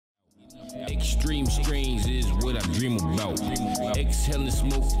Extreme strains is what I dream about. Exhaling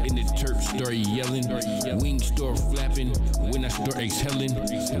smoke and the Turks start yelling. Wings start flapping when I start exhaling.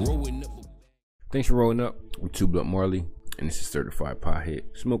 Rolling up. Thanks for rolling up. I'm 2 Blunt Marley, and this is Certified Pothead.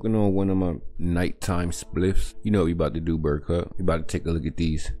 Smoking on one of my nighttime spliffs. You know what we about to do, Bird Club. We about to take a look at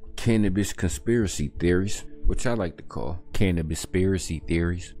these cannabis conspiracy theories, which I like to call cannabis-spiracy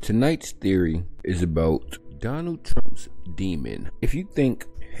theories. Tonight's theory is about Donald Trump's demon. If you think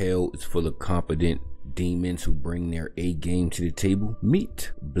hell is full of competent demons who bring their A game to the table,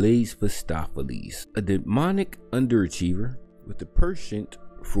 meet Blaze Fistopheles, a demonic underachiever with a penchant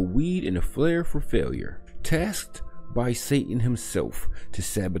for weed and a flair for failure. Tasked by Satan himself to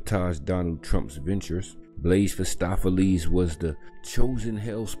sabotage Donald Trump's ventures, Blaze Fistopheles was the chosen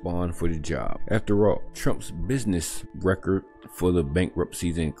hellspawn for the job. After all, Trump's business record, full of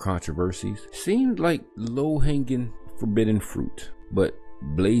bankruptcies and controversies, seemed like low-hanging forbidden fruit. But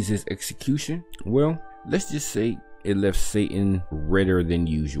Blaze's execution, well, let's just say it left Satan redder than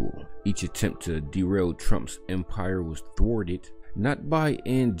usual. Each attempt to derail Trump's empire was thwarted, not by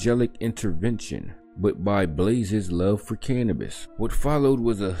angelic intervention, but by Blaze's love for cannabis. What followed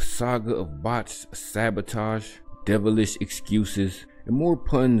was a saga of botched sabotage, devilish excuses, and more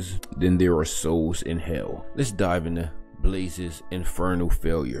puns than there are souls in hell. Let's dive into Blaze's infernal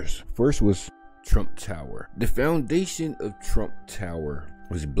failures. First was Trump Tower. The foundation of Trump Tower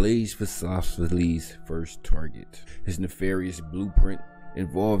was Blaze Fistopheles' first target. His nefarious blueprint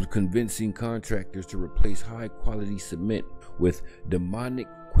involved convincing contractors to replace high-quality cement with demonic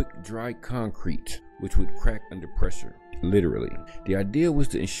quick-dry concrete, which would crack under pressure. Literally. The idea was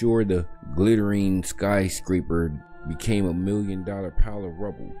to ensure the glittering skyscraper became $1 million pile of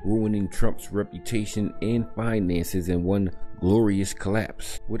rubble, ruining Trump's reputation and finances in one glorious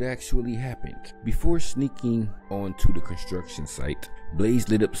collapse. What actually happened? Before sneaking onto the construction site, Blaze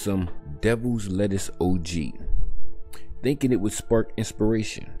lit up some Devil's Lettuce OG, thinking it would spark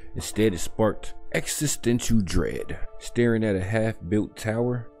inspiration. Instead, it sparked existential dread. Staring at a half-built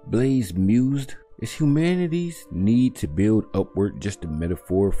tower, Blaze mused, is humanity's need to build upward just a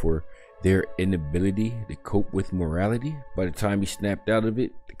metaphor for their inability to cope with morality? By the time he snapped out of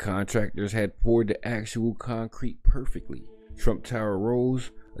it, the contractors had poured the actual concrete perfectly. Trump Tower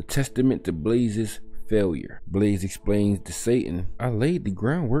rose, a testament to Blaze's failure. Blaze explains to Satan, I laid the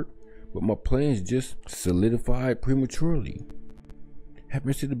groundwork, but my plans just solidified prematurely.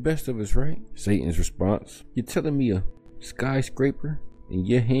 Happens to the best of us, right? Satan's response, you're telling me a skyscraper and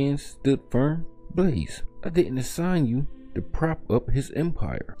your hands stood firm? Blaze, I didn't assign you to prop up his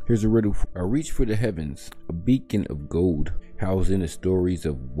empire. Here's a riddle. I reach for the heavens, a beacon of gold, housing the stories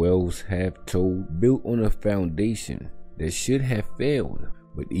of wells have told, built on a foundation that should have failed.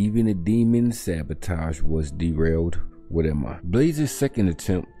 But even the demon's sabotage was derailed. What am I? Blaze's second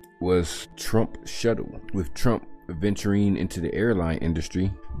attempt was Trump Shuttle. With Trump venturing into the airline industry,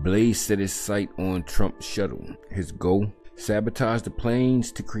 Blaze set his sight on Trump Shuttle. His goal? Sabotage the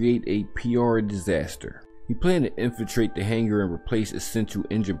planes to create a PR disaster. He planned to infiltrate the hangar and replace essential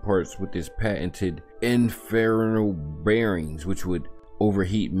engine parts with his patented infernal bearings, which would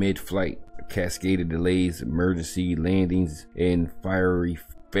overheat mid-flight. A cascade of delays, emergency landings, and fiery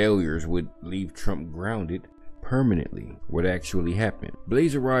failures would leave Trump grounded permanently. What actually happened?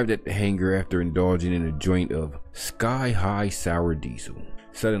 Blaze arrived at the hangar after indulging in a joint of sky-high sour diesel.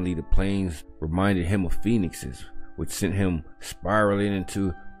 Suddenly, the planes reminded him of phoenixes, which sent him spiraling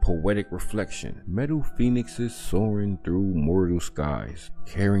into poetic reflection. Metal phoenixes soaring through mortal skies,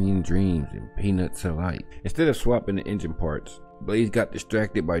 carrying dreams and peanuts alike. Instead of swapping the engine parts, Blaze got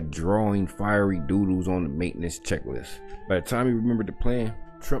distracted by drawing fiery doodles on the maintenance checklist. By the time he remembered the plan,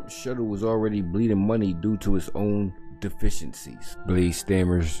 Trump's shuttle was already bleeding money due to its own deficiencies. Blaze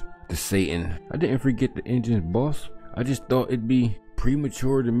stammers to Satan, I didn't forget the engine's boss. I just thought it'd be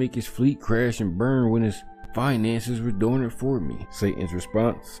premature to make his fleet crash and burn when his finances were doing it for me. Satan's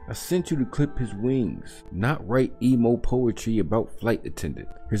response, I sent you to clip his wings, not write emo poetry about flight attendant.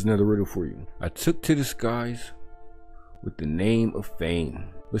 Here's another riddle for you. I took to the skies with the name of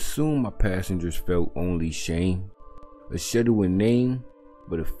fame, but soon my passengers felt only shame. A shuttle in name,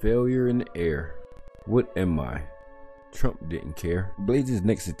 but a failure in the air. What am I? Trump didn't care. Blaze's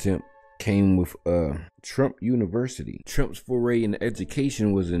next attempt came with Trump University. Trump's foray into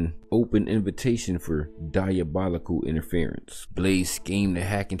education was an open invitation for diabolical interference. Blaze schemed to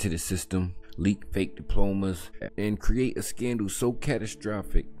hack into the system, leak fake diplomas, and create a scandal so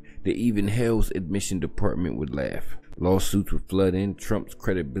catastrophic that even hell's admission department would laugh. Lawsuits would flood in, Trump's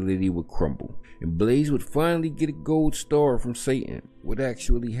credibility would crumble, and Blaze would finally get a gold star from Satan. What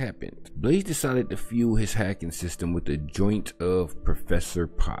actually happened? Blaze decided to fuel his hacking system with a joint of Professor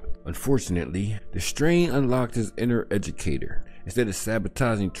Pot. Unfortunately, the strain unlocked his inner educator. Instead of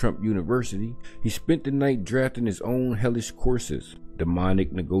sabotaging Trump University, he spent the night drafting his own hellish courses: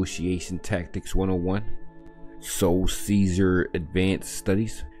 Demonic Negotiation Tactics 101, Soul Caesar Advanced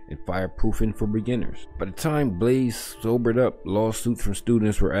Studies, and Fireproofing for Beginners. By the time Blaze sobered up, lawsuits from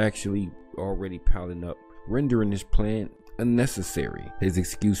students were actually already piling up, rendering his plan unnecessary. His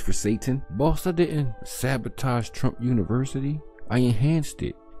excuse for Satan: "Boss, I didn't sabotage Trump University, I enhanced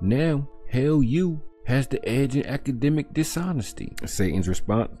it. Now, hell, you has the edge in academic dishonesty." Satan's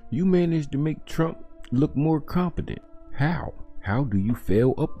response: "You managed to make Trump look more competent. How? How do you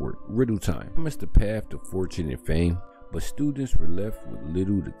fail upward?" Riddle time. I missed the path to fortune and fame, but students were left with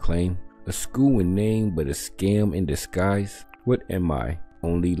little to claim. A school in name, but a scam in disguise. What am I?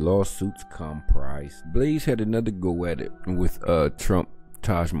 Only lawsuits comprise. Blaze had another go at it with Trump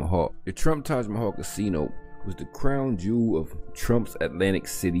Taj Mahal. The Trump Taj Mahal Casino was the crown jewel of Trump's Atlantic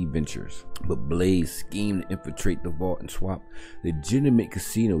City ventures, but Blaze schemed to infiltrate the vault and swap legitimate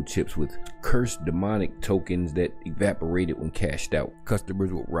casino chips with cursed demonic tokens that evaporated when cashed out.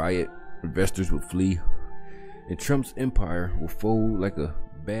 Customers would riot, investors would flee, and Trump's empire would fold like a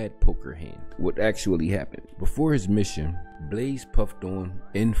bad poker hand. What actually happened? Before his mission, Blaze puffed on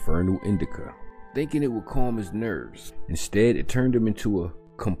Infernal Indica, thinking it would calm his nerves. Instead, it turned him into a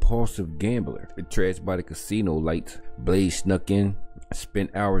compulsive gambler. Entranced by the casino lights, Blaze snuck in, spent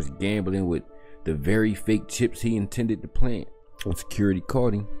hours gambling with the very fake chips he intended to plant. When security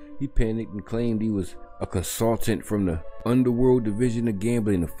caught him, he panicked and claimed he was a consultant from the underworld division of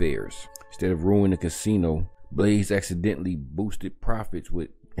gambling affairs. Instead of ruining the casino, Blaze accidentally boosted profits with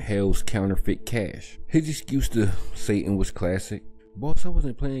hell's counterfeit cash. His excuse to Satan was classic: "Boss, I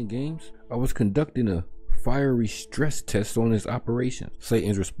wasn't playing games. I was conducting a fiery stress test on his operation."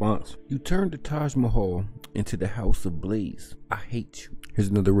 Satan's response: "You turned the Taj Mahal into the house of Blaze. I hate you." Here's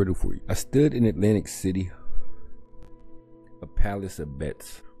another riddle for you. I stood in Atlantic City, a palace of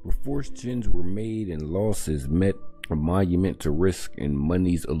bets, where fortunes were made and losses met, a monument to risk and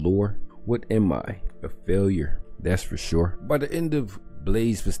money's allure. What am I? A failure, that's for sure. By the end of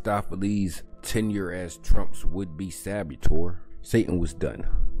Blaze Fistopheles' tenure as Trump's would-be saboteur, Satan was done.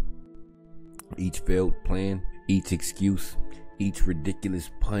 Each failed plan, each excuse, each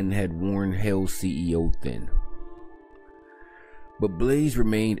ridiculous pun had worn hell's CEO thin. But Blaze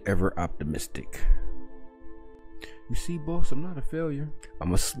remained ever optimistic. "You see, boss, I'm not a failure.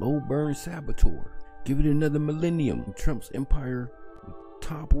 I'm a slow burn saboteur. Give it another millennium, and Trump's empire will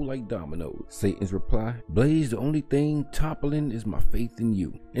topple like dominoes." Satan's reply: "Blaze, the only thing toppling is my faith in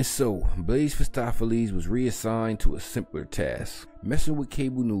you." And so, Blaze Fistopheles was reassigned to a simpler task: messing with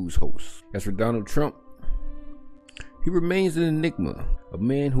cable news hosts. As for Donald Trump, he remains an enigma, a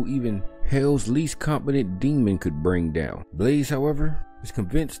man who even hell's least competent demon could bring down. Blaze, however, is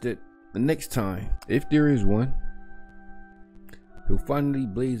convinced that the next time, if there is one, he'll finally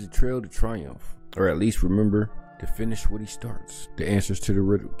blaze a trail to triumph, or at least remember to finish what he starts. The answers to the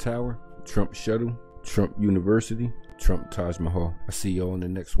riddle: Tower, Trump Shuttle, Trump University, Trump Taj Mahal. I'll see y'all in the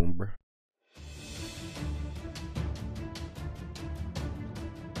next one, bruh.